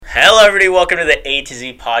Hello, everybody. Welcome to the A to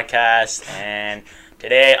Z podcast. And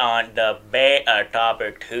today on Debate a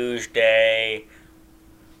Topic Tuesday,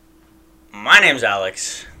 my name's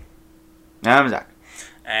Alex. I'm Zach.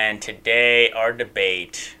 And today our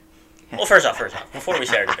debate. Well, first off, before we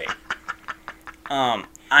start our debate,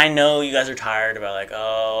 I know you guys are tired about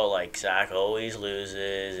Zach always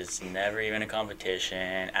loses. It's never even a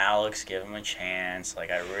competition. Alex, give him a chance.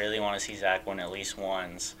 I really want to see Zach win at least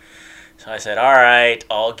once. So I said, all right,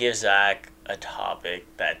 I'll give Zach a topic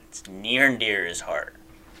that's near and dear to his heart.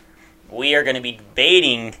 We are going to be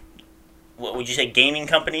debating, what would you say, gaming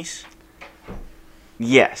companies?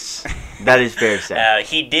 Yes, that is fair to say.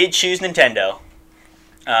 He did choose Nintendo,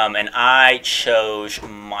 and I chose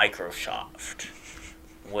Microsoft,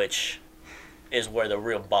 which is where the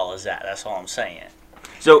real ball is at. That's all I'm saying.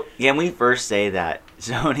 So, can we first say that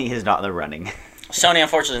Sony is not in the running? Sony,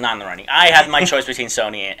 unfortunately, is not in the running. I had my choice between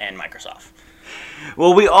Sony and Microsoft.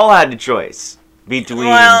 Well, we all had a choice between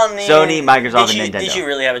Sony, Microsoft, and Nintendo. Did you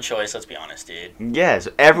really have a choice? Let's be honest, dude. Yes,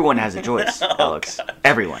 everyone has a choice, Alex. God.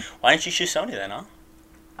 Everyone. Why didn't you choose Sony then,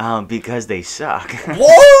 huh? Because they suck.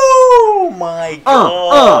 Whoa! My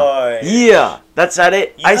God. Yeah, that's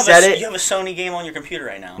it. I said it. You have a Sony game on your computer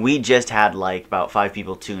right now. We just had about 5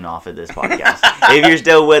 people tune off of this podcast. If you're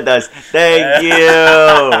still with us, thank you.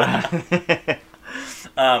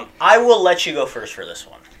 I will let you go first for this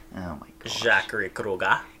one. Oh my God. Zachary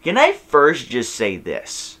Kruga. Can I first just say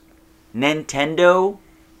this? Nintendo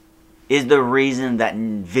is the reason that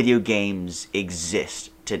video games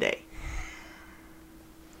exist today.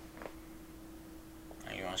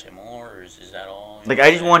 You want to say more, or is that all?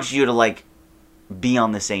 I just want you to be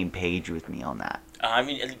on the same page with me on that. I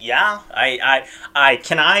mean, yeah.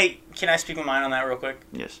 Can I speak my mind on that real quick?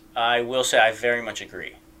 Yes. I will say I very much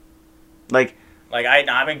agree. I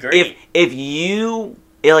agree.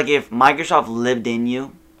 If Microsoft lived in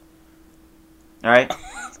you, all right,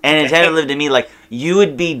 and Nintendo lived in me, you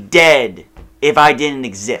would be dead if I didn't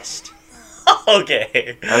exist.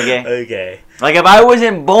 Okay. If I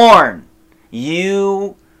wasn't born,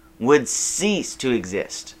 you would cease to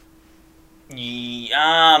exist.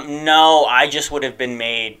 No, I just would have been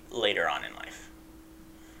made later on in life.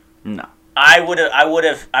 No. I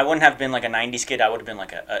wouldn't have been like a 90s kid. I would have been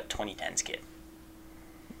like a 2010s kid.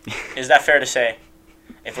 Is that fair to say?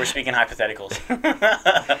 If we're speaking hypotheticals.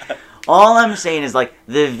 All I'm saying is, the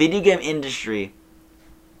video game industry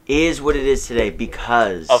is what it is today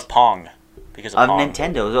because of Pong. Because of Pong.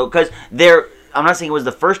 Nintendo. So, because I'm not saying it was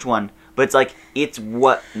the first one, but it's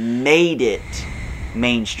what made it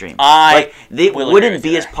mainstream. It wouldn't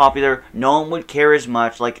be as popular. No one would care as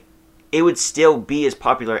much. It would still be as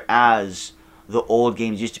popular as the old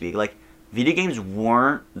games used to be. Video games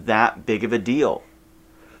weren't that big of a deal.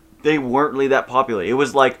 They weren't really that popular. It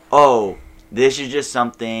was this is just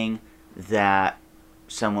something that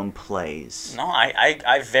someone plays. No,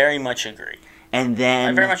 I very much agree. And then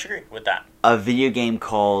I very much agree with that. A video game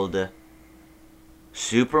called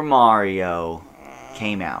Super Mario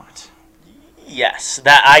came out. Yes,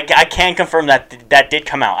 that I can confirm that did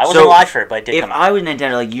come out. I wasn't alive for it, but it did come out. If I was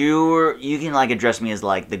Nintendo, you can address me as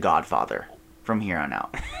the Godfather from here on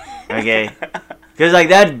out. Okay? Because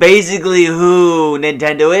that's basically who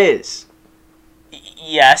Nintendo is.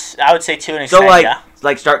 Yes, I would say to an extent,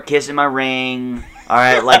 yeah. Start kissing my ring. All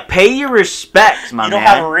right, pay your respects, my man. You don't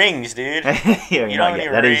have rings, dude. Yeah, you don't have any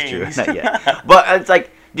that rings. Is true. Not yet. But it's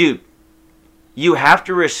dude, you have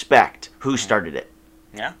to respect who started it.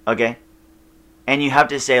 Yeah. Okay? And you have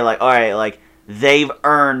to say, all right, they've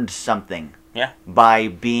earned something. Yeah. By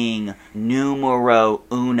being numero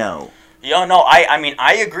uno. No,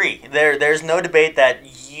 I agree. There's no debate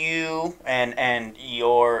that you and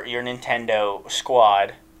your Nintendo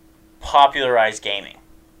squad popularized gaming.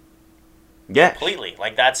 Yeah. Completely.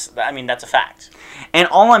 That's a fact. And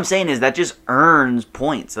all I'm saying is that just earns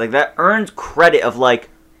points. That earns credit of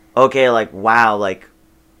okay, wow,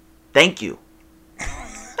 thank you.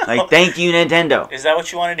 Thank you, Nintendo. Is that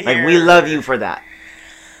what you wanted to hear? We love you for that.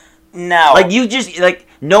 No. You just,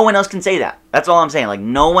 no one else can say that. That's all I'm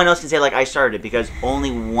saying. No one else can say, I started it because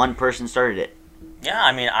only one person started it. Yeah,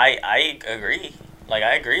 I agree.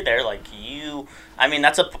 I agree there.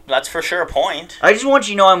 That's for sure a point. I just want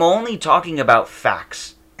you to know I'm only talking about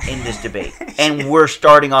facts in this debate. And we're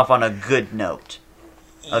starting off on a good note.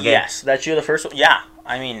 Okay? Yes, that's you the first one. Yeah.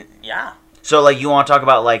 Yeah. So, you want to talk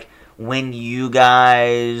about, when you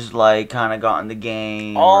guys, kind of got in the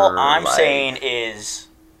game? All I'm saying is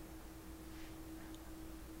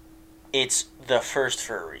it's the first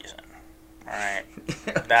for a reason. All right?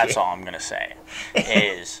 Okay. That's all I'm going to say.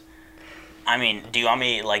 Is, do you want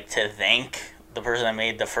me, to thank the person that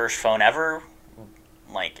made the first phone ever?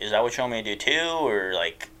 Like, is that what you want me to do too, or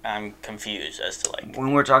like I'm confused as to like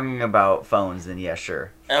when we're talking about phones, then yeah,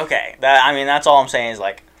 sure. Okay, that's all I'm saying is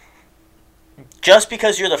like just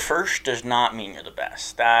because you're the first does not mean you're the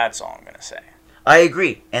best. That's all I'm gonna say. I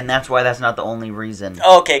agree, and that's why that's not the only reason.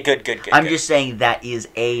 Okay, good. I'm just saying that is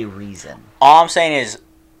a reason. All I'm saying is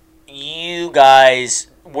you guys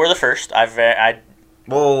were the first.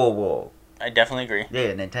 Whoa. I definitely agree.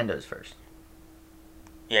 Yeah, Nintendo's first.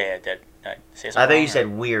 Yeah. I thought you said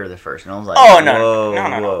we're the first, and I was like, oh,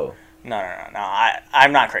 no.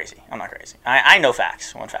 I'm not crazy. I know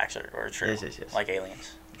facts when facts are true. Yes. Like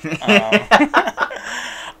aliens.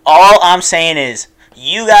 All I'm saying is,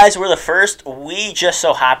 you guys were the first. We just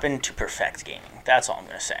so happened to perfect gaming. That's all I'm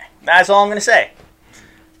going to say. I'm going to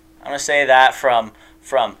say that from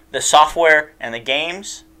the software and the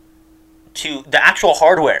games to the actual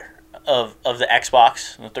hardware of the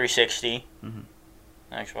Xbox, the 360,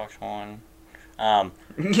 Xbox One, and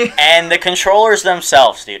the controllers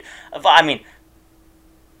themselves, dude. I mean,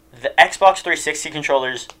 the Xbox 360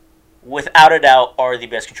 controllers, without a doubt, are the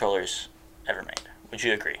best controllers ever made. Would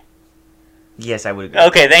you agree? Yes, I would agree.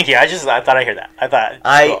 Okay, thank you. I thought I'd hear that.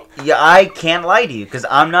 I can't lie to you because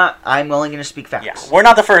I'm only going to speak facts. Yeah, we're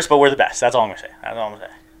not the first, but we're the best. That's all I'm going to say.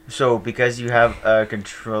 So because you have a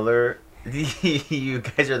controller, you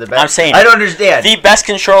guys are the best. I'm saying I don't understand. The best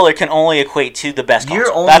controller can only equate to the best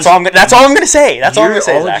console. That's all I'm going to say. You're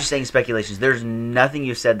just saying speculations. There's nothing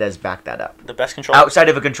you said that's backed that up. The best controller outside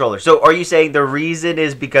of a controller. So are you saying the reason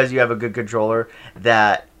is because you have a good controller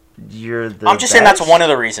that you're the I'm just saying that's one of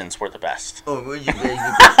the reasons we're the best.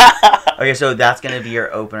 Okay, so that's going to be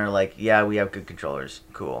your opener, like, yeah, we have good controllers.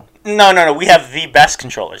 Cool. No, we have the best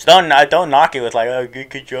controllers. Don't knock it with, like, oh,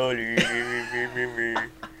 good controller.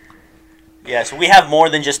 Yeah, so we have more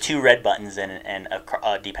than just 2 red buttons and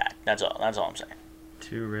a D-pad. That's all I'm saying.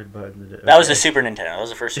 2 red buttons. Okay. That was the Super Nintendo. That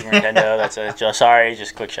was the first Super Nintendo. Sorry,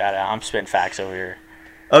 just quick shout out. I'm spitting facts over here.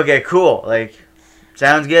 Okay, cool. Like,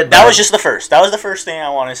 sounds good. That was just the first. That was the first thing I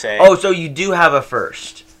want to say. Oh, so you do have a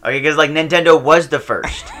first. Okay, because, like, Nintendo was the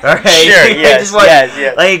first. All right? Sure, yes.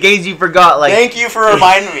 Like, in case you forgot, like... Thank you for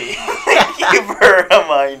reminding me. Thank you for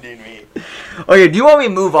reminding me. Okay, do you want me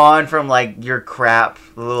to move on from, like, your crap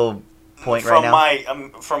little point right now?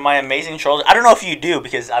 From my amazing controllers. I don't know if you do,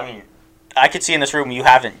 because, I mean, I could see in this room you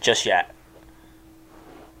haven't just yet.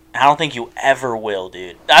 I don't think you ever will,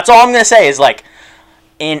 dude. That's all I'm going to say is, like...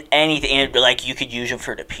 In anything, like, you could use them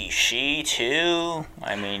for the PC, too.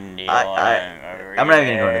 I mean, you know... I'm not even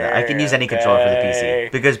going to go into that. I can use any controller for the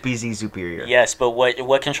PC, because PC is superior. Yes, but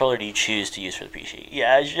what controller do you choose to use for the PC?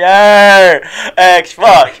 Yeah, sure!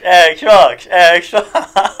 Xbox!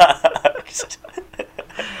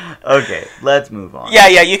 Okay, let's move on.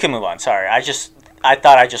 Yeah, you can move on. Sorry, I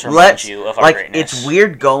thought I just reminded you of our greatness. It's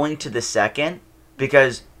weird going to the second,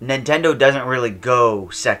 because Nintendo doesn't really go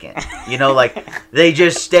second. You know, like, they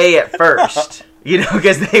just stay at first. You know,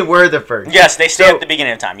 because they were the first. Yes, they stay at the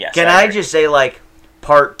beginning of time, yes. Can I just say, like,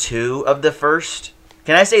 part 2 of the first?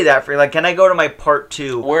 Can I say that for you? Like, can I go to my part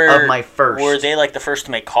 2 of my first? Were they, like, the first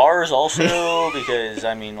to make cars also? Because,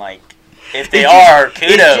 I mean, like, if they are,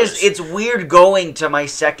 kudos. It's weird going to my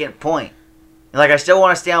second point. Like, I still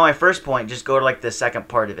want to stay on my first point, just go to, like, the second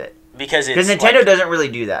part of it. Because Nintendo doesn't really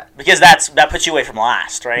do that. Because that puts you away from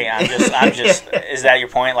last, right? I'm just. Is that your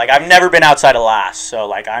point? Like, I've never been outside of last, so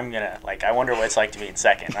like I'm gonna like I wonder what it's like to be in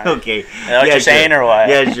second. Okay. You know what you're saying or what?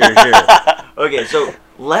 Yeah, sure. Okay, so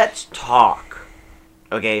let's talk.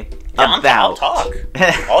 Okay, I'll talk.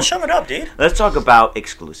 I'll shut it up, dude. Let's talk about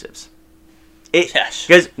exclusives. Yes.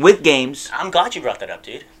 Because with games, I'm glad you brought that up,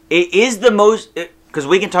 dude. It is the most. Because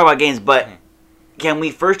we can talk about games, but can we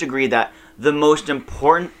first agree that the most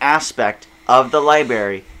important aspect of the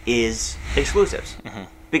library is exclusives?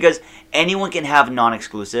 Because anyone can have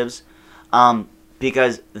non-exclusives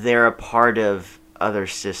because they're a part of other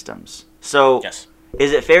systems. So yes.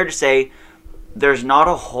 Is it fair to say there's not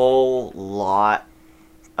a whole lot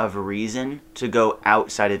of reason to go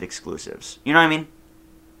outside of exclusives? You know what I mean?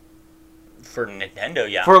 For Nintendo,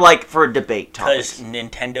 yeah. For debate topics. Because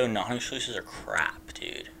Nintendo non-exclusives are crap,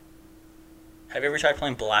 dude. Have you ever tried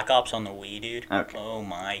playing Black Ops on the Wii, dude? Okay. Oh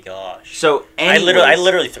my gosh. So anyways, I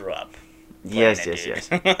literally threw up. Yes.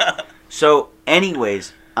 So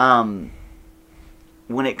anyways, when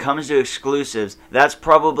it comes to exclusives, that's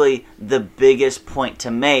probably the biggest point to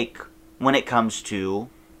make when it comes to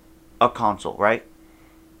a console, right?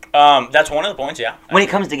 That's one of the points, yeah. When it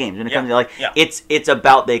comes to games, comes to it's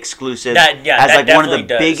about the exclusives as that like one of the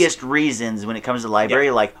biggest reasons when it comes to the library.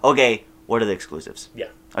 Yeah. Like, okay, what are the exclusives? Yeah.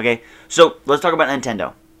 Okay, so let's talk about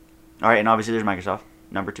Nintendo. All right, and obviously there's Microsoft.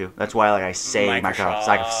 number 2. That's why I say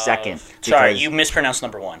Microsoft second. Sorry, you mispronounced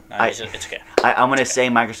number 1. It's okay. I'm going to say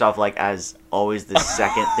Microsoft as always the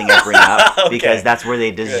second thing I bring up okay. because that's where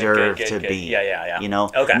they deserve to be. Yeah. You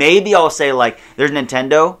know? Okay. Maybe I'll say there's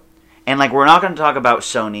Nintendo, and we're not going to talk about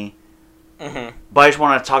Sony. Mm-hmm. But I just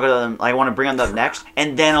want to talk about them. I want to bring them up next,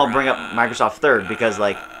 and then I'll bring up Microsoft third because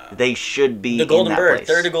they should be the Golden in that Bird. place.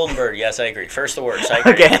 Third to Golden Bird. Yes, I agree. First the words. I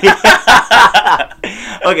agree. Okay.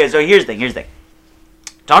 Okay. So here's the thing.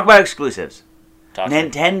 Talk about exclusives.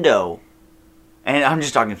 Nintendo, and I'm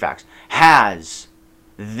just talking facts, has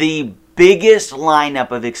the biggest lineup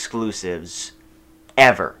of exclusives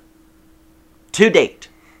ever to date.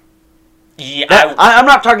 Yeah, I'm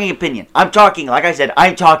not talking opinion. I'm talking, like I said,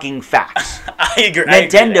 I'm talking facts. I agree.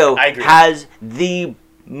 Nintendo I agree. has the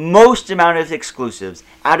most amount of exclusives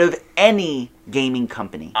out of any gaming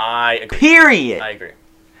company. I agree. Period. I agree.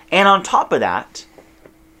 And on top of that,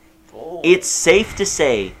 it's safe to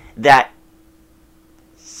say that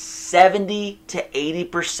 70 to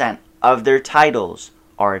 80% of their titles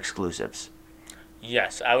are exclusives.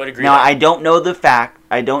 Yes, I would agree. Now, I don't know the fact.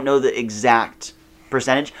 I don't know the exact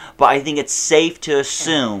percentage, but I think it's safe to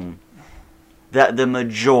assume that the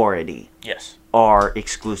majority are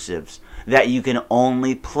exclusives that you can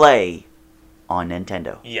only play on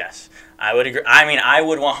Nintendo. Yes, I would agree. I mean, I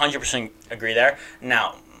would 100% agree there.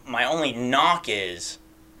 Now, my only knock is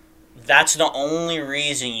that's the only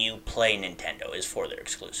reason you play Nintendo is for their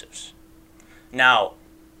exclusives. Now,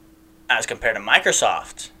 as compared to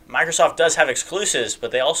Microsoft does have exclusives,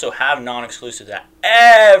 but they also have non-exclusives that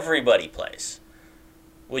everybody plays.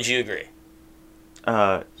 Would you agree?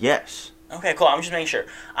 Yes. Okay, cool. I'm just making sure.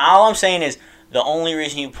 All I'm saying is the only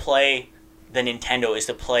reason you play the Nintendo is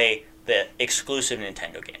to play the exclusive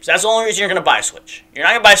Nintendo games. That's the only reason you're going to buy a Switch. You're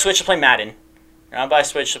not going to buy a Switch to play Madden. You're not going to buy a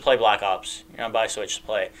Switch to play Black Ops. You're not going to buy a Switch to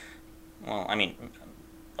play... Well, I mean,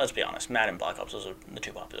 let's be honest. Madden and Black Ops, those are the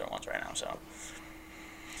two popular ones right now, so...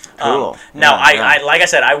 Cool. Now, I like I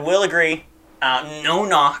said, I will agree. No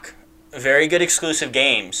knock. Very good exclusive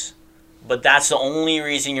games. But that's the only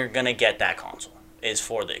reason you're going to get that console, is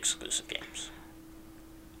for the exclusive games.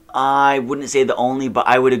 I wouldn't say the only, but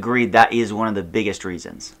I would agree that is one of the biggest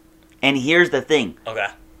reasons. And here's the thing. Okay.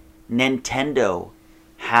 Nintendo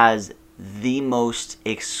has the most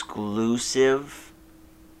exclusive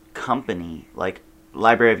company,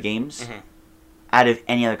 library of games, out of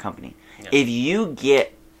any other company. Yes. If you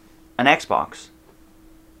get an Xbox...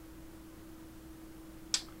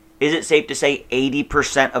 Is it safe to say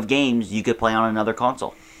 80% of games you could play on another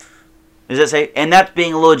console? Is it safe? And that's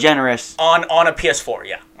being a little generous. On a PS4,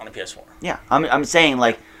 yeah. On a PS4. Yeah. I'm saying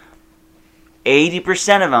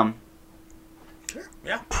 80% of them. Sure.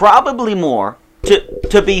 Yeah. Probably more.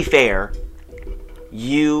 To be fair,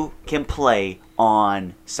 you can play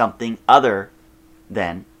on something other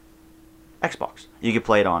than Xbox. You could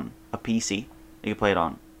play it on a PC. You could play it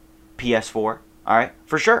on PS4. All right?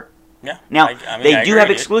 For sure. Yeah. Now, they do have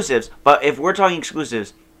exclusives, but if we're talking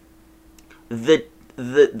exclusives,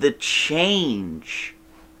 the change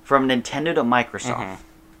from Nintendo to Microsoft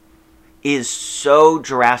is so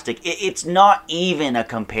drastic. It's not even a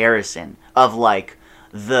comparison of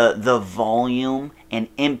the volume and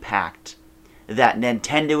impact that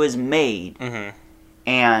Nintendo has made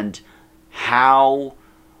and how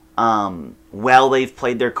well they've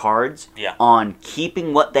played their cards on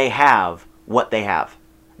keeping what they have.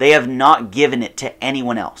 They have not given it to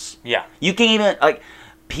anyone else. Yeah. You can't even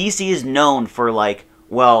PC is known for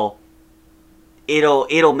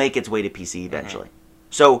it'll make its way to PC eventually.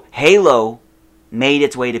 So Halo made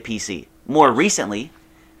its way to PC more recently,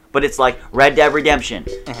 but it's like Red Dead Redemption.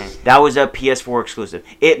 That was a PS4 exclusive.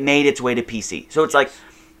 It made its way to PC. So it's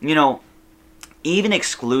even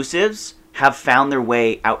exclusives have found their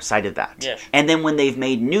way outside of that. Yes. And then when they've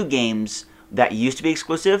made new games that used to be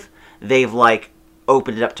exclusive, they've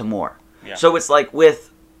opened it up to more. Yeah. So it's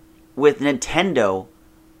with Nintendo,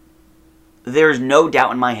 there's no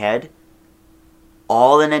doubt in my head,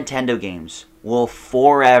 all the Nintendo games will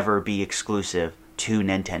forever be exclusive to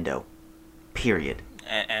Nintendo. Period.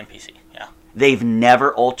 And PC, yeah. They've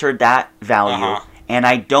never altered that value, and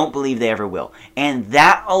I don't believe they ever will. And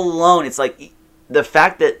that alone, it's the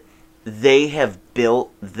fact that they have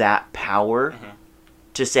built that power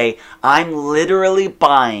to say, I'm literally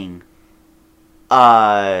buying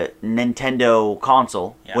a Nintendo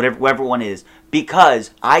console, whatever one is,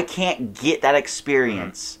 because I can't get that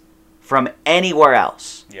experience from anywhere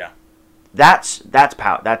else. Yeah. That's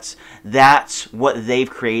power. That's what they've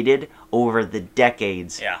created over the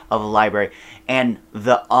decades of a library, and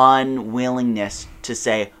the unwillingness to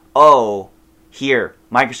say, "Oh, here,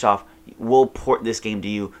 Microsoft, we'll port this game to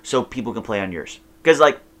you so people can play on yours." Because,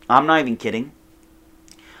 like, I'm not even kidding.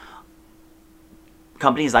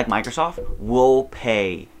 Companies like Microsoft will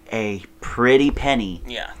pay a pretty penny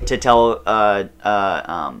to tell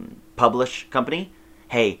publish company,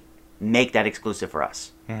 hey, make that exclusive for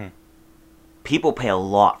us. Mm-hmm. People pay a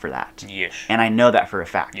lot for that. Yes. And I know that for a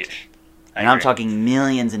fact. Yes. And I'm talking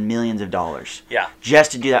millions and millions of dollars. Yeah.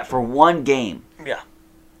 Just to do that for one game. Yeah.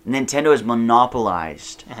 Nintendo has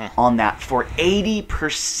monopolized on that for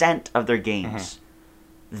 80% of their games.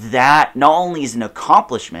 That not only is an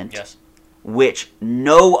accomplishment, which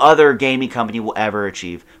no other gaming company will ever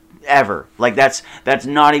achieve. Ever. Like, that's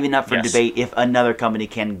not even up for debate if another company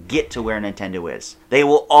can get to where Nintendo is. They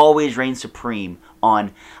will always reign supreme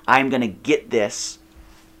on, I'm going to get this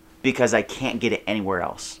because I can't get it anywhere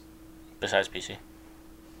else. Besides PC?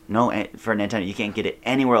 No, for Nintendo, you can't get it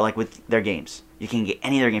anywhere, like with their games. You can get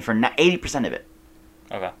any of their game for 80% of it.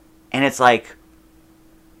 Okay. And it's like,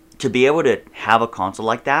 to be able to have a console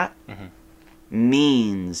like that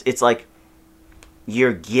means, it's like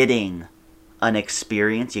you're getting an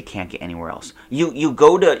experience you can't get anywhere else. You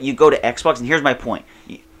go to Xbox, and here's my point.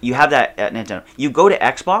 You have that at Nintendo. You go to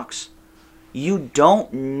Xbox, you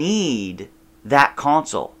don't need that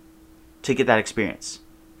console to get that experience.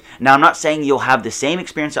 Now, I'm not saying you'll have the same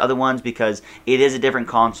experience as other ones because it is a different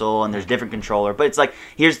console and there's different controller, but it's like,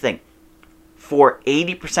 here's the thing. For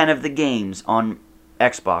 80% of the games on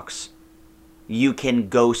Xbox, you can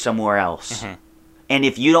go somewhere else. And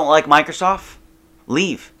if you don't like Microsoft,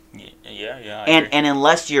 leave. Yeah. And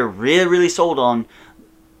unless you're really, really sold on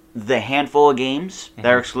the handful of games that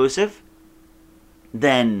are exclusive,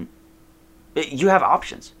 then you have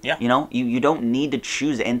options. Yeah. You know, you don't need to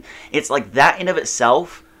choose it. And it's like that in of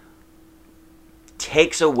itself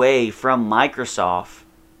takes away from Microsoft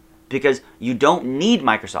because you don't need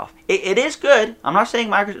Microsoft. It is good. I'm not saying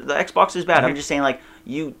the Xbox is bad. I'm just saying, like,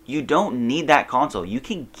 you don't need that console. You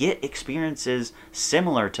can get experiences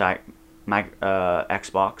similar to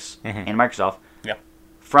Xbox and Microsoft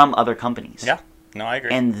from other companies. Yeah, no, I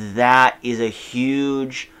agree. And that is a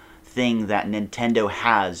huge thing that Nintendo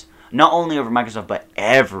has, not only over Microsoft, but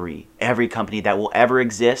every company that will ever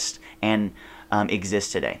exist and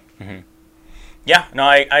exist today. Yeah, no,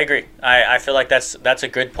 I agree. I feel like that's a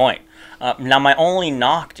good point. Now, my only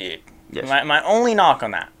knock, dude. Yes. My only knock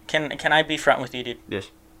on that. Can I be front with you, dude? Yes.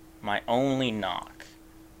 My only knock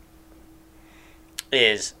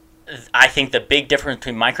is, I think the big difference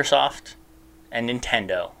between Microsoft and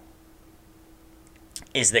Nintendo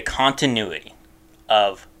is the continuity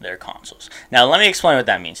of their consoles. Now, let me explain what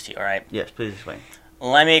that means to you, all right? Yes, please explain.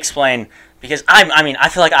 Let me explain, because I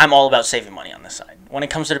feel like I'm all about saving money on this side. When it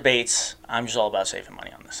comes to debates, I'm just all about saving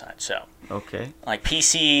money on this side. So, okay. Like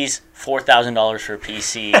PCs, $4,000 for a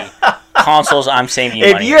PC. Consoles, I'm saving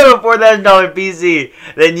you money. If you have a $4,000 PC,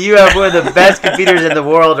 then you have one of the best computers in the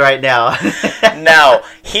world right now. Now,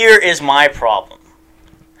 here is my problem.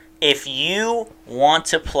 If you want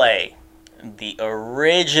to play the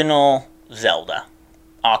original Zelda,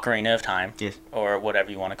 Ocarina of Time, or whatever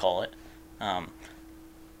you want to call it, and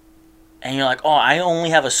you're like, oh, I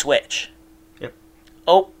only have a Switch. Yep.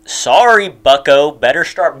 Oh, sorry, bucko. Better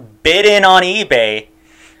start bidding on eBay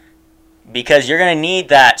because you're going to need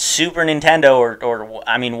that Super Nintendo or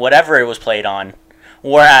whatever it was played on.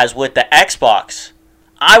 Whereas with the Xbox,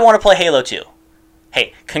 I want to play Halo 2.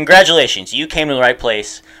 Hey, congratulations. You came to the right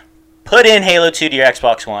place. Put in Halo 2 to your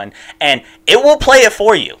Xbox One, and it will play it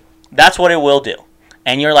for you. That's what it will do.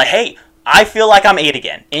 And you're like, hey, I feel like I'm 8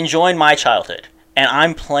 again, enjoying my childhood. And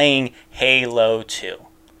I'm playing Halo 2.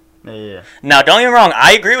 Yeah. Now, don't get me wrong.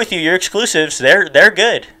 I agree with you. Your exclusives, they're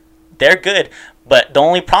good. They're good. But the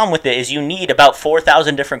only problem with it is you need about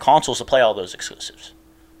 4,000 different consoles to play all those exclusives.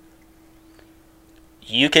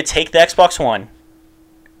 You could take the Xbox One.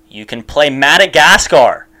 You can play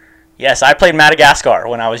Madagascar. Yes, I played Madagascar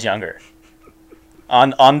when I was younger.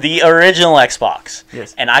 On the original Xbox.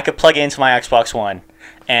 Yes. And I could plug it into my Xbox One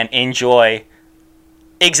and enjoy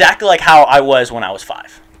exactly like how I was when I was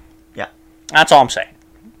 5. Yeah. That's all I'm saying.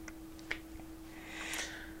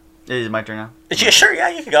 Is it my turn now? Yeah, sure, yeah,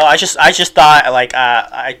 you can go. I just thought, like,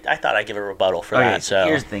 I thought I'd give a rebuttal for that. So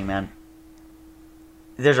here's the thing, man.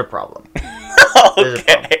 There's a problem.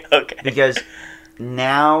 Okay. Because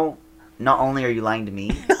now, not only are you lying to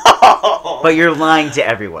me, but you're lying to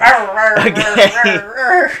everyone. Okay.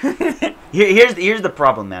 Here's the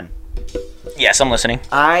problem, man. Yes, I'm listening.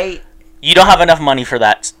 You don't have enough money for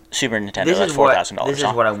that Super Nintendo. That's $4,000. This is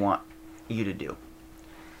what I want you to do.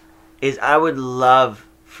 Is I would love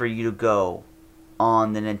for you to go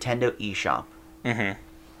on the Nintendo eShop. Mm-hmm.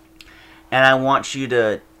 And I want you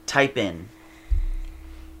to type in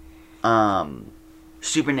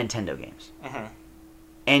Super Nintendo games. Mm-hmm.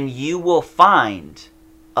 and you will find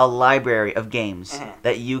a library of games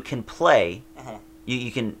that you can play.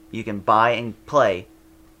 You can buy and play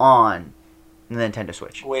on the Nintendo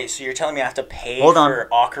Switch. Wait, so you're telling me I have to pay for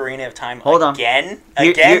Ocarina of Time again?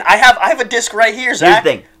 Here, I have a disc right here, Zach. Here's the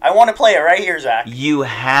thing. I want to play it right here, Zach. You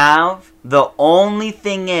have... The only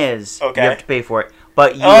thing is... Okay. You have to pay for it.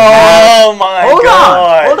 But you have... my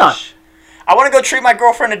gosh. Hold on. I want to go treat my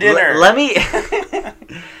girlfriend to dinner. Let me...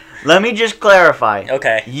 Let me just clarify.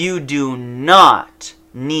 Okay. You do not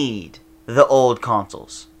need the old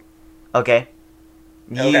consoles. Okay?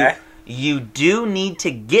 You do need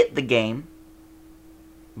to get the game,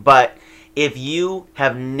 but if you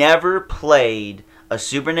have never played a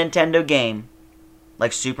Super Nintendo game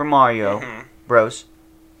like Super Mario Bros.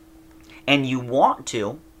 And you want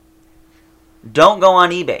to, don't go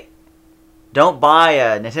on eBay. Don't buy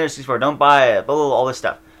a Nintendo 64. Don't buy all this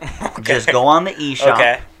stuff. Okay. Just go on the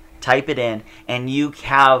eShop, type it in, and you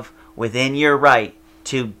have within your right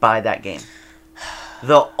to buy that game.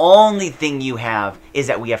 The only thing you have is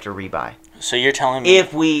that we have to rebuy. So you're telling me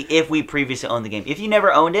if we previously owned the game. If you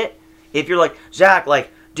never owned it, if you're like, Zach, like,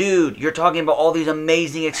 dude, you're talking about all these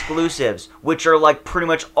amazing exclusives, which are like pretty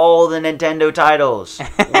much all the Nintendo titles.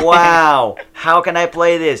 Wow, how can I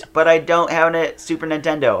play this? But I don't have a Super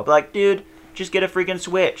Nintendo. I'll be like, dude, just get a freaking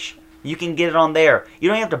Switch. You can get it on there. You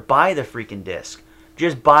don't have to buy the freaking disc.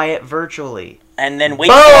 Just buy it virtually. And then wait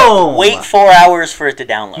 4 hours for it to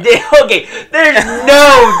download. Okay, there's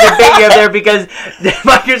no debate there because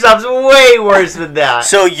Microsoft's way worse than that.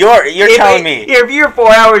 So you're telling me if you're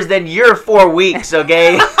 4 hours, then you're 4 weeks.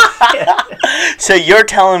 Okay. So you're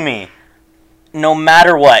telling me, no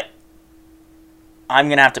matter what, I'm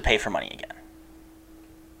gonna have to pay for money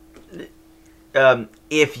again.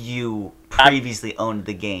 If you previously owned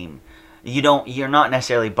the game, you're not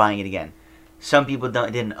necessarily buying it again. Some people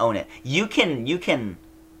didn't own it. You can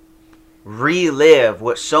relive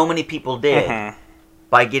what so many people did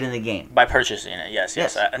by getting the game. By purchasing it, yes.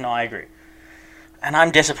 No, I agree. And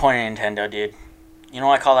I'm disappointed in Nintendo, dude. You know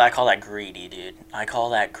what I call that? I call that greedy, dude. I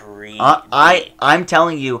call that greedy. I'm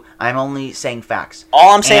telling you, I'm only saying facts.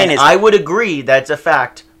 All I'm saying is... I would agree that's a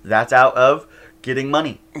fact. That's out of getting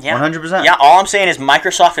money. Yeah. 100%. Yeah, all I'm saying is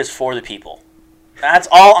Microsoft is for the people. That's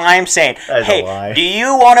all I'm saying. Hey, do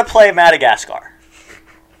you want to play Madagascar?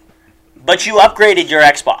 But you upgraded your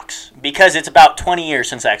Xbox because it's about 20 years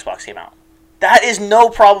since the Xbox came out. That is no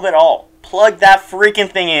problem at all. Plug that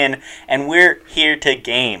freaking thing in, and we're here to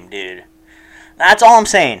game, dude. That's all I'm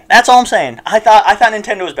saying. I thought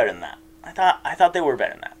Nintendo was better than that. I thought they were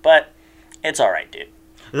better than that. But it's all right, dude.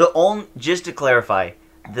 Just to clarify,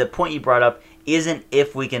 the point you brought up isn't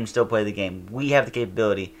if we can still play the game. We have the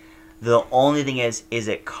capability. The only thing is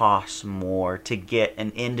it costs more to get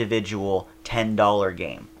an individual $10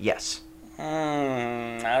 game. Yes.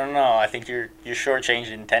 I don't know. I think you're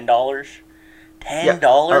shortchanging $10.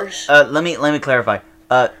 $10? Yeah. Let me clarify.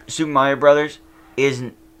 Super Mario Brothers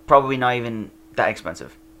isn't probably not even that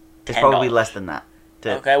expensive. It's $10. Probably less than that.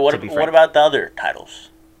 Okay. What about the other titles?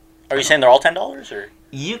 Are you saying they're all $10 or?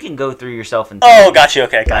 You can go through yourself and... Oh, got you.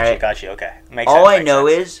 Okay, got you. Okay. All I know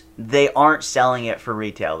is they aren't selling it for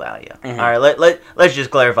retail value. All right, let's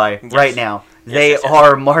just clarify right now. They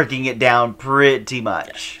are marking it down pretty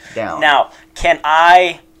much. Down. Now, can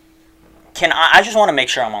I just want to make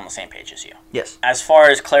sure I'm on the same page as you. Yes. As far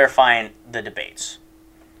as clarifying the debates.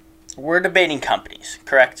 We're debating companies,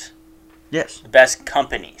 correct? Yes. The best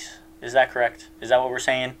companies. Is that correct? Is that what we're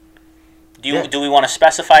saying? Do we want to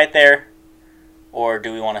specify it there? Or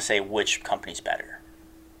do we want to say which company's better?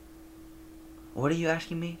 What are you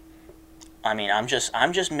asking me? I mean, I'm just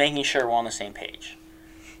making sure we're on the same page.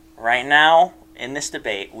 Right now, in this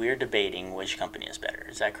debate, we're debating which company is better.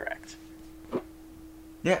 Is that correct?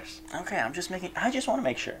 Yes. Okay, I just want to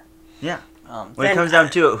make sure. Yeah. When it comes down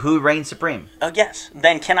to it, who reigns supreme? Yes.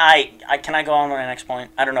 Then can I go on to the next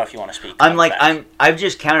point? I don't know if you want to speak. I've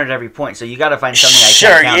just counted every point, so you got to find something I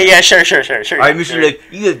can't count. Sure. I'm just like,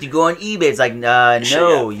 you have to go on eBay. It's like,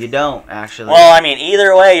 no, you don't actually. Well, I mean,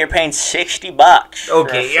 either way, you're paying $60 for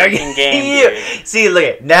a freaking game. Dude. See, look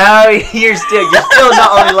at now you're still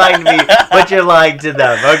not only lying to me, but you're lying to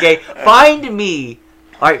them. Okay, find me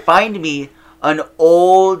an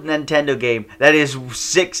old Nintendo game that is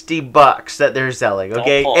 $60 that they're selling,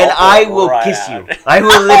 okay? And I will kiss you. I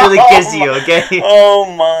will literally kiss you, okay?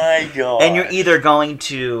 Oh my god. And you're either going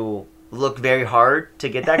to look very hard to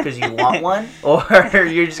get that because you want one, or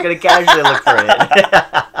you're just going to casually look for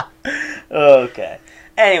it. Okay.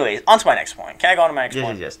 Anyways, on to my next point. Can I go on to my next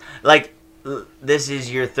point? Yes. Like, this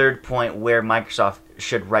is your third point where Microsoft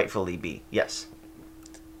should rightfully be. Yes.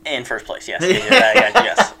 In first place, yes.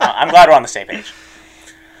 Yes. I'm glad we're on the same page.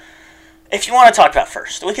 If you want to talk about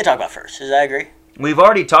first, we can talk about first. Does that agree? We've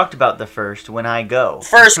already talked about the first when I go.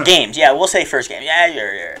 First games. Yeah, we'll say first game. Yeah,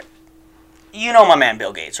 you're. You know my man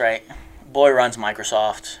Bill Gates, right? Boy runs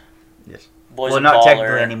Microsoft. Yes. Boy's well, a not baller,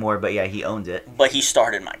 technically anymore, but yeah, he owns it. But he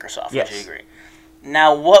started Microsoft, yes. Would you agree?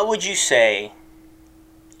 Now, what would you say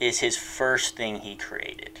is his first thing he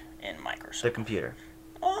created in Microsoft? The computer.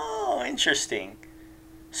 Oh, interesting.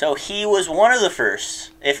 So he was one of the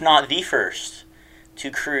first, if not the first,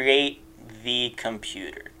 to create the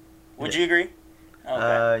computer. Would you agree?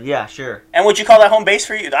 Okay. Yeah, sure. And would you call that home base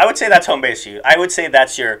for you? I would say that's home base for you. I would say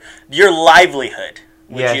that's your livelihood.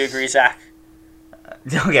 Would you agree, Zach?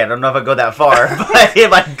 Okay, I don't know if I go that far, but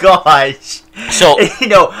my gosh. So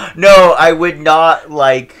no, I would not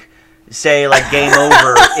say game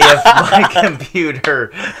over if my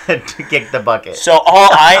computer kicked the bucket. So all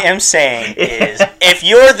I am saying is, if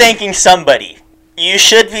you're thanking somebody, you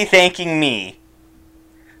should be thanking me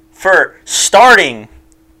for starting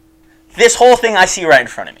this whole thing I see right in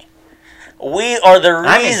front of me. We are the reason.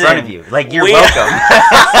 I'm in front of you. You're welcome.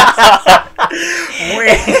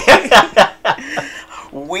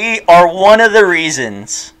 We are one of the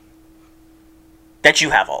reasons that you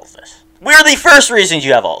have all of this. We're the first reasons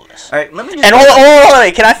you have all of this. All right, let me just... And hold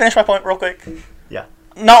on, can I finish my point real quick? Yeah.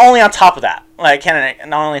 Not only on top of that, not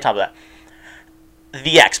only on top of that,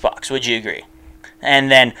 the Xbox, would you agree?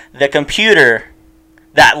 And then the computer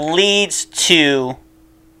that leads to,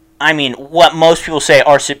 what most people say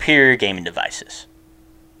are superior gaming devices.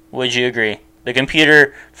 Would you agree? The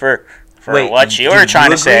computer for what you were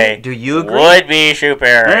trying to say. Do you agree? Would be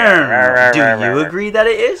superior. Do you agree that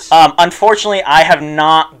it is? Unfortunately, I have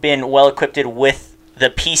not been well equipped with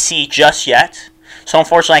the PC just yet. So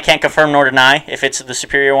unfortunately, I can't confirm nor deny if it's the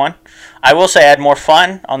superior one. I will say I had more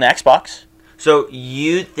fun on the Xbox. So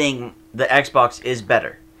you think the Xbox is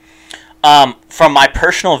better? From my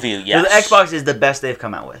personal view, yes. So the Xbox is the best they've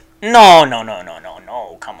come out with? No.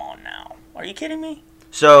 Come on now. Are you kidding me?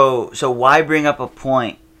 So why bring up a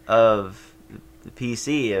point of the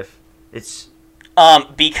PC if it's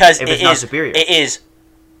because not superior? It is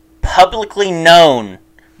publicly known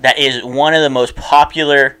that is one of the most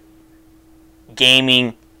popular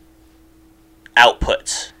gaming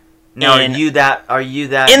outputs. Now, are you that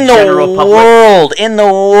in general the world? In the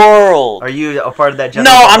world, are you a part of that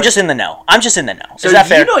general? No, public? I'm just in the know. So is that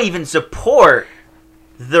fair? You don't even support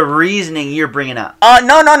the reasoning you're bringing up.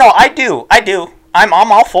 No. I do. I'm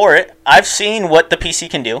all for it. I've seen what the PC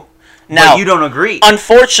can do. Now, but you don't agree.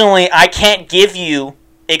 Unfortunately, I can't give you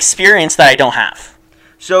experience that I don't have.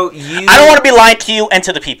 So I don't want to be lying to you and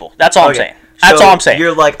to the people. That's all I'm saying. That's all I'm saying.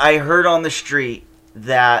 You're I heard on the street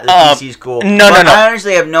that the PC's cool. No. I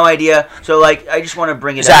honestly have no idea. So I just want to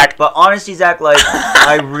bring it Zach. up. But honestly, Zach,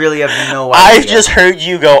 I really have no idea. I've just heard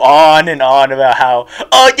you go on and on about how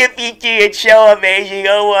the PC is so amazing.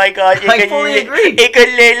 Oh my god, I fully agree. It could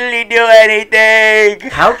literally do anything.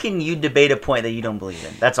 How can you debate a point that you don't believe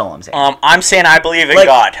in? That's all I'm saying. I'm saying I believe in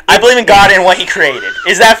God. I believe in God and what He created.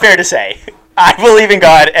 Is that fair to say? I believe in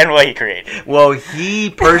God and what He created. Well, He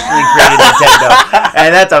personally created Nintendo,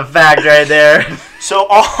 and that's a fact right there. So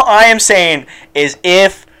all I am saying is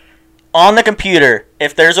if on the computer,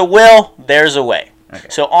 if there's a will, there's a way. Okay.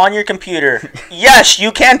 So on your computer, yes,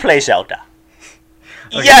 you can play Zelda.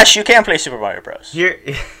 Okay. Yes, you can play Super Mario Bros.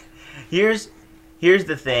 Here's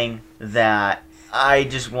the thing that I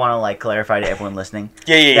just want to clarify to everyone listening.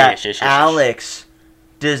 Yeah. Alex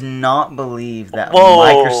does not believe that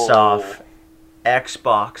Microsoft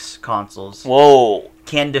Xbox consoles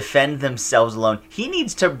can defend themselves alone. He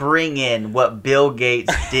needs to bring in what Bill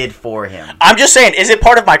Gates did for him. I'm just saying, is it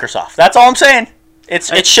part of Microsoft? That's all I'm saying.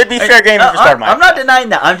 It should be fair game if it's part of Microsoft. I'm not denying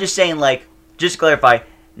that. I'm just saying, just to clarify,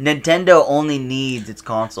 Nintendo only needs its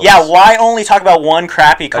consoles. Yeah, why only talk about one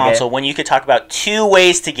crappy console when you could talk about two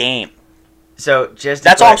ways to game? So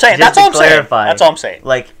that's all I'm saying. That's all I'm saying. That's all I'm saying.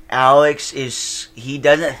 Alex he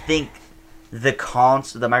doesn't think the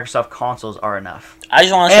Microsoft consoles are enough. I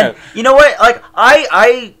just want to say, you know what?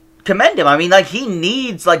 I commend him. He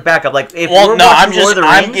needs backup. If we're watching Lord of the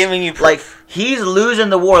Rings, I'm giving you proof. He's losing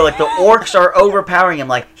the war. The orcs are overpowering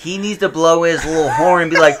him. He needs to blow his little horn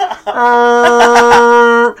and be like,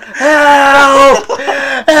 help!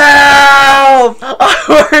 Help!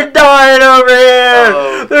 We're dying over here.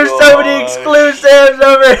 Oh, there's so many exclusives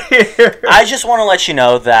over here. I just want to let you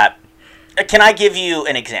know that. Can I give you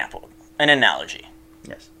an example? An analogy.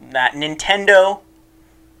 Yes. That Nintendo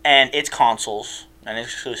and its consoles and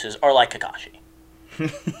its exclusives are like Kakashi.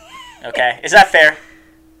 Okay? Is that fair?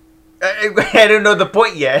 I don't know the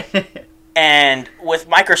point yet. And with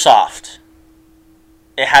Microsoft,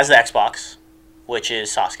 it has the Xbox, which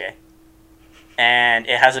is Sasuke. and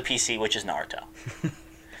it has a PC, which is Naruto.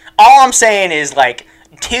 All I'm saying is, like,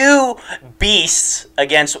 two beasts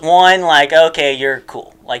against one, like, okay, you're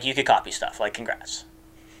cool. Like, you could copy stuff. Like, congrats.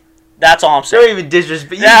 That's all I'm saying. Don't even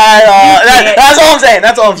disrespect. That's all I'm saying.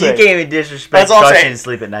 That's all I'm saying. You can't even disrespect Crush and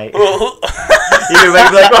Sleep at Night. You're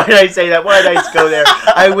like, why did I say that? Why did I go there?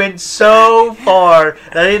 I went so far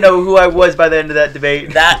that I didn't know who I was by the end of that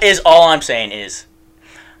debate. That is all I'm saying is,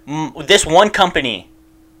 this one company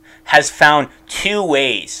has found two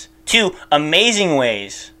amazing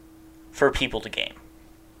ways for people to game.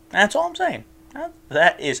 That's all I'm saying.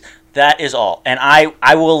 That is all. And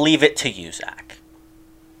I will leave it to you, Zach.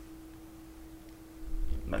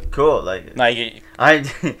 Cool. I'm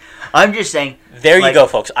just saying. There you go,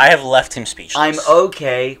 folks. I have left him speechless. I'm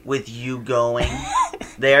okay with you going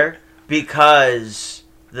there because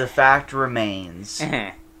the fact remains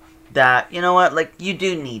that, you know what, like, you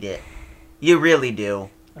do need it. You really do.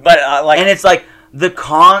 But and it's like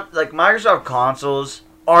Microsoft consoles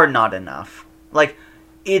are not enough. Like,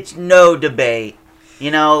 it's no debate.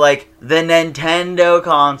 You know, like, the Nintendo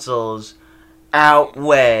consoles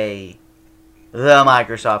outweigh the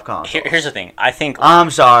Microsoft console. Here's the thing. I think I'm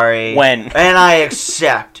sorry. And I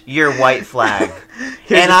accept your white flag.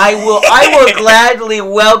 And I will gladly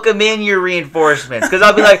welcome in your reinforcements. Because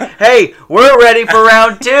I'll be like, hey, we're ready for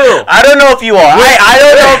round 2. I don't know if you are. I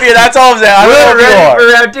don't know if you. That's all I'm saying. We're ready for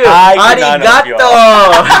round 2.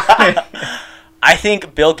 Arigato. I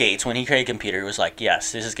think Bill Gates, when he created a computer, was like,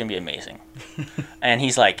 yes, this is going to be amazing. And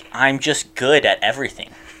he's like, I'm just good at everything.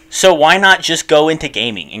 So why not just go into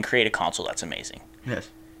gaming and create a console that's amazing? Yes.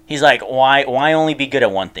 He's like, why only be good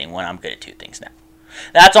at one thing when I'm good at two things now?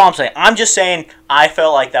 That's all I'm saying. I'm just saying I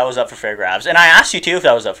felt like that was up for fair grabs. And I asked you, too, if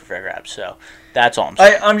that was up for fair grabs. So that's all I'm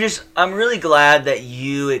saying. I'm really glad that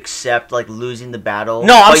you accept, like, losing the battle.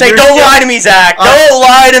 No, I'm saying don't lie to me, Zach. Don't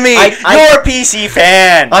lie to me. You're a PC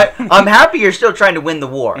fan. I'm happy you're still trying to win the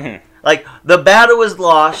war. Mm-hmm. Like, the battle was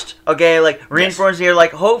lost, okay? Like, reinforcements here.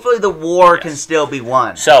 Like, hopefully the war can still be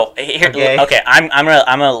won. So, okay, I'm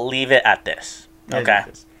gonna leave it at this, okay?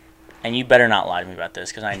 And you better not lie to me about this,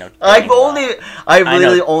 because I know. I've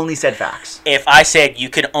literally only said facts. If I said you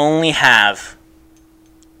could only have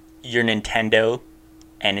your Nintendo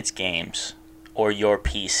and its games, or your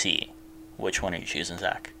PC, which one are you choosing,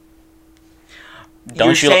 Zach?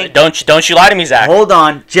 Don't you lie to me, Zach. Hold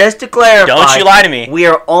on, just to clarify. Don't you lie to me. We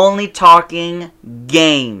are only talking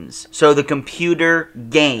games. So the computer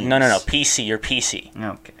games. No, PC, your PC.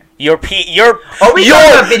 Okay. Are we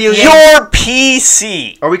talking about video games? Your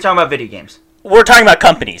PC. Are we talking about video games? We're talking about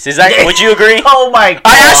companies. Is that? Would you agree? Oh my god!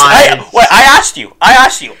 I asked you.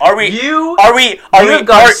 Are we? You have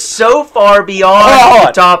gone so far beyond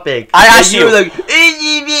the topic. I asked you. You were like,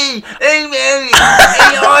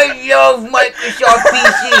 I love Microsoft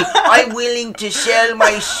PC. I'm willing to sell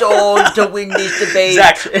my soul to win this debate.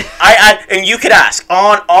 Exactly. And you could ask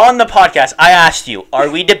on the podcast. I asked you.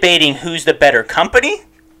 Are we debating who's the better company?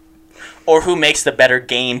 Or who makes the better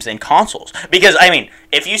games and consoles? Because, I mean,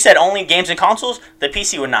 if you said only games and consoles, the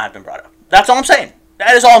PC would not have been brought up. That's all I'm saying.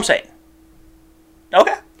 That is all I'm saying.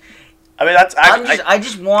 Okay. I mean, that's... I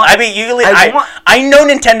know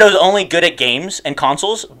Nintendo's only good at games and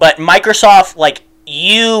consoles, but Microsoft, like,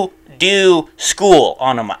 you do school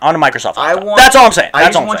on a Microsoft laptop. That's all I'm saying.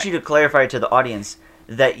 I just want you to clarify to the audience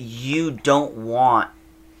that you don't want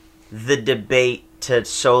the debate to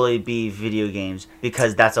solely be video games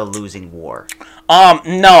because that's a losing war.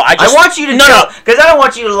 No, I want you to because I don't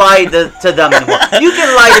want you to lie to them anymore. You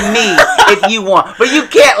can lie to me if you want, but you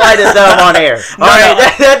can't lie to them on air.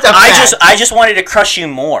 That's a fact. I just wanted to crush you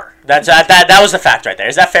more. That was the fact right there.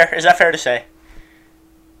 Is that fair? Is that fair to say?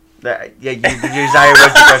 Yeah, your desire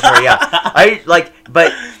was to crush more. Yeah,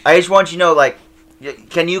 but I just want you to know, like,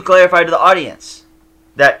 can you clarify to the audience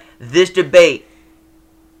that this debate?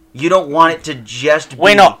 You don't want it to just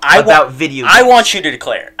be about video games. I want you to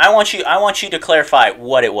declare. I want you to clarify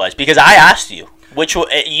what it was because I asked you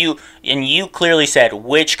you clearly said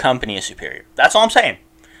which company is superior. That's all I'm saying.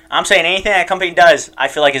 I'm saying anything that company does, I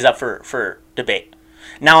feel like is up for debate.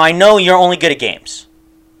 Now I know you're only good at games.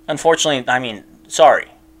 Unfortunately, I mean, sorry,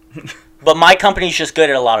 but my company's just good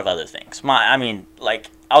at a lot of other things.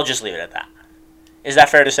 I'll just leave it at that. Is that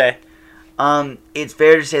fair to say? It's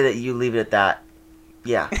fair to say that you leave it at that.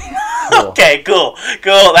 Yeah. Cool. Okay, cool.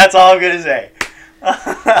 That's all I'm gonna say.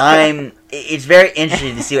 It's very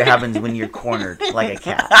interesting to see what happens when you're cornered like a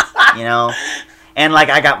cat, you know. And like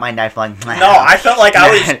I got my knife, like. No, I felt like I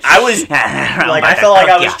was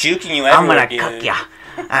juking you everywhere. I'm gonna cook ya.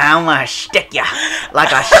 I'm gonna stick ya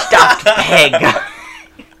like a stuffed pig.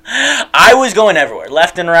 I was going everywhere,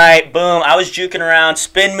 left and right, boom. I was juking around,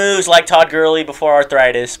 spin moves like Todd Gurley before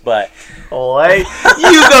arthritis, but... Boy,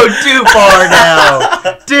 you go too far now.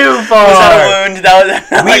 Too far. Was that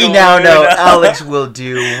a wound? We now know Alex will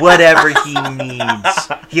do whatever he needs.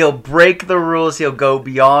 He'll break the rules. He'll go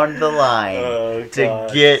beyond the line to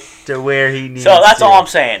get to where he needs to. So that's all I'm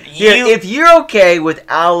saying. If you're okay with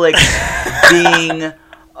Alex being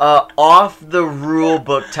off the rule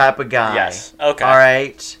book type of guy. Yes. Okay. All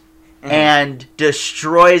right. Mm-hmm. And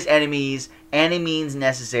destroys enemies any means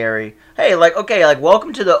necessary. Hey,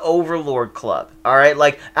 welcome to the Overlord Club. All right,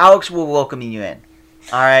 Alex will welcome you in.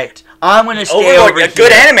 All right, I'm gonna stay over here.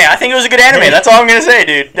 Good anime. I think it was a good anime. That's all I'm gonna say,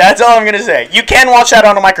 dude. That's all I'm gonna say. You can watch that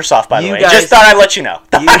on Microsoft, by the way. Just thought I'd let you know.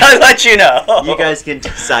 I'd let you know. You guys can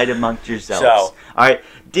decide amongst yourselves. All right,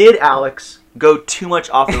 did Alex go too much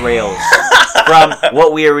off the rails from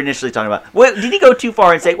what we were initially talking about? Did he go too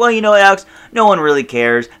far and say, well, you know what, Alex, no one really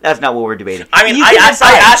cares. That's not what we're debating. I mean,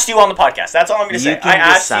 I asked you on the podcast. That's all I'm going to say. I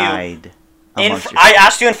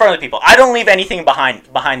asked you in front of the people. I don't leave anything behind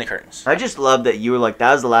the curtains. I just love that you were like,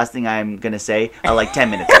 that was the last thing I'm going to say 10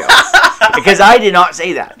 minutes ago. Because I did not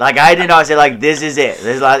say that. I did not say, this is it.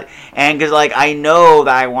 And because, I know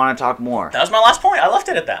that I want to talk more. That was my last point. I left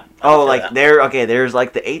it at that. There's,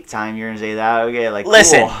 the 8th time you're going to say that. Okay,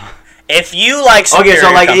 listen, cool. If you like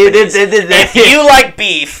if you like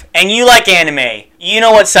beef and you like anime, you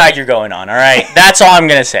know what side you're going on, all right? That's all I'm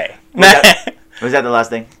going to say. Was that the last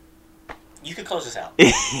thing? You could close this out.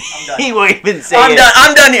 I'm done. He won't even say it.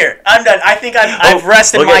 I'm done here. I'm done. I think I've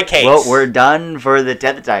rested my case. Well, we're done for the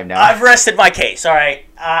 10th time now. I've rested my case, all right?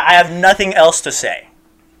 I have nothing else to say.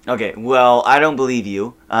 Okay, well, I don't believe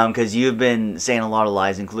you, because you've been saying a lot of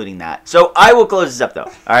lies, including that. So I will close this up, though,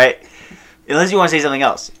 all right? Unless you want to say something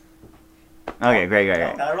else. Okay, great.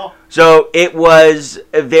 No, not at all. So it was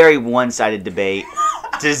a very one-sided debate,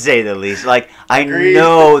 to say the least. I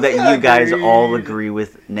know that you guys all agree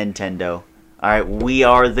with Nintendo. All right, we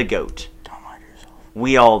are the GOAT. Don't lie to yourself.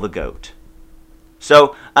 We all the GOAT.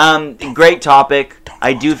 So, great topic.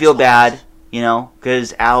 I do feel bad,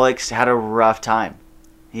 because Alex had a rough time.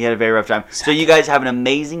 He had a very rough time. So you guys have an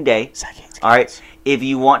amazing day. All right. If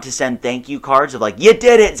you want to send thank you cards of you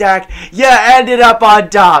did it, Zach. You ended up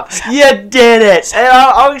on top. You did it. And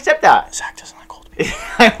I'll accept that. Zach doesn't like cold beef.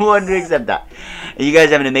 I want to accept that. You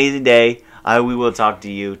guys have an amazing day. We will talk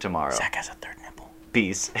to you tomorrow. Zach has a third nipple.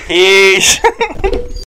 Peace. Peace.